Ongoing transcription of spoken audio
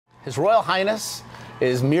His Royal Highness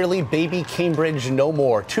is merely baby Cambridge no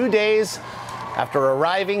more. 2 days after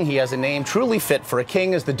arriving, he has a name truly fit for a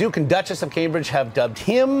king, as the Duke and Duchess of Cambridge have dubbed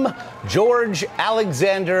him George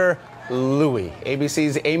Alexander Louis.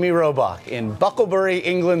 ABC's Amy Robach in Bucklebury,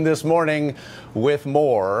 England this morning with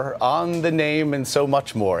more on the name and so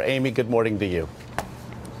much more. Amy, good morning to you.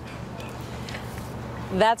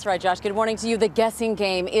 That's right, Josh. Good morning to you. The guessing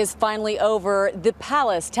game is finally over. The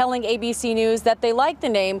palace telling ABC News that they like the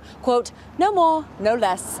name, quote, no more, no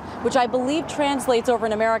less, which I believe translates over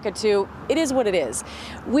in America to, it is what it is.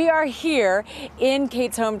 We are here in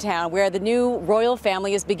Kate's hometown, where the new royal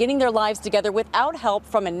family is beginning their lives together without help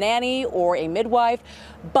from a nanny or a midwife.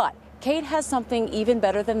 But Kate has something even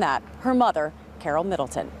better than that. Her mother, Carol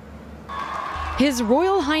Middleton. His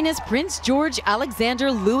Royal Highness Prince George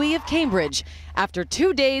Alexander Louis of Cambridge. After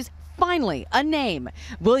 2 days, finally a name.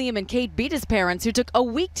 William and Kate beat his parents, who took a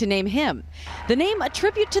week to name him. The name a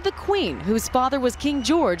tribute to the Queen, whose father was King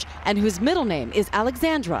George and whose middle name is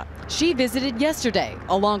Alexandra. She visited yesterday,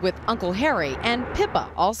 along with Uncle Harry, and Pippa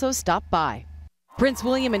also stopped by. Prince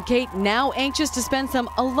William and Kate now anxious to spend some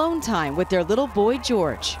alone time with their little boy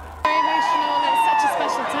George. Very emotional. It's such a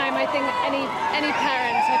special time. I think any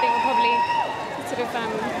parent, I think, will probably sort of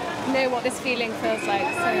know what this feeling feels like.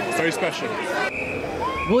 So it's very special.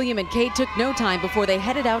 William and Kate took no time before they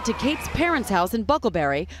headed out to Kate's parents' house in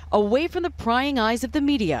Bucklebury, away from the prying eyes of the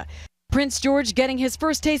media. Prince George getting his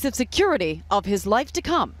first taste of security of his life to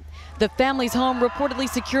come. The family's home reportedly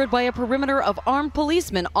secured by a perimeter of armed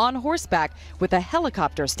policemen on horseback, with a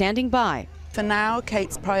helicopter standing by. For now,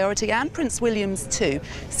 Kate's priority, and Prince William's too,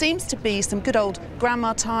 seems to be some good old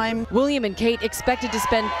grandma time. William and Kate expected to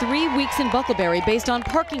spend 3 weeks in Bucklebury based on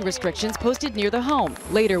parking restrictions posted near the home.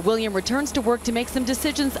 Later, William returns to work to make some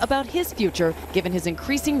decisions about his future, given his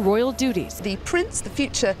increasing royal duties. The prince, the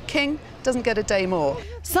future king, doesn't get a day more.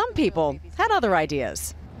 Some people had other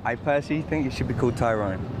ideas. I personally think it should be called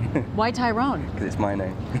Tyrone. Why Tyrone? Because it's my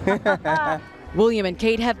name. William and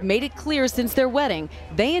Kate have made it clear since their wedding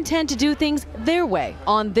they intend to do things their way,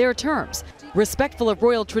 on their terms, respectful of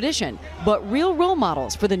royal tradition, but real role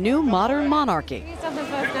models for the new modern monarchy. It's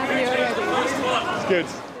good.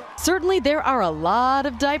 Certainly there are a lot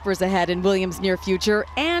of diapers ahead in William's near future,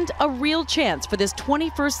 and a real chance for this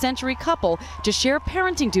 21st century couple to share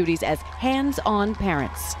parenting duties as hands-on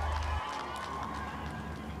parents.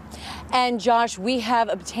 And Josh, we have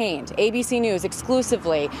obtained, ABC News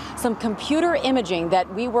exclusively, some computer imaging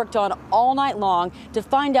that we worked on all night long to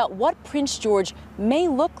find out what Prince George may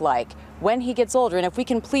look like when he gets older. And if we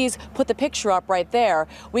can please put the picture up right there,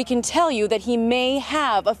 we can tell you that he may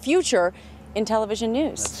have a future in television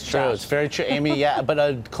news. That's true. It's very true, Amy. Yeah, but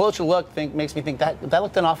a closer look makes me think that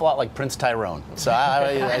looked an awful lot like Prince Tyrone. So,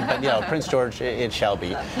 but, you know, Prince George, it shall be.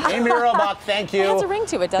 Amy Robach, thank you. It has a ring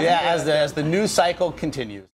to it, doesn't it? Yeah, as the news cycle continues.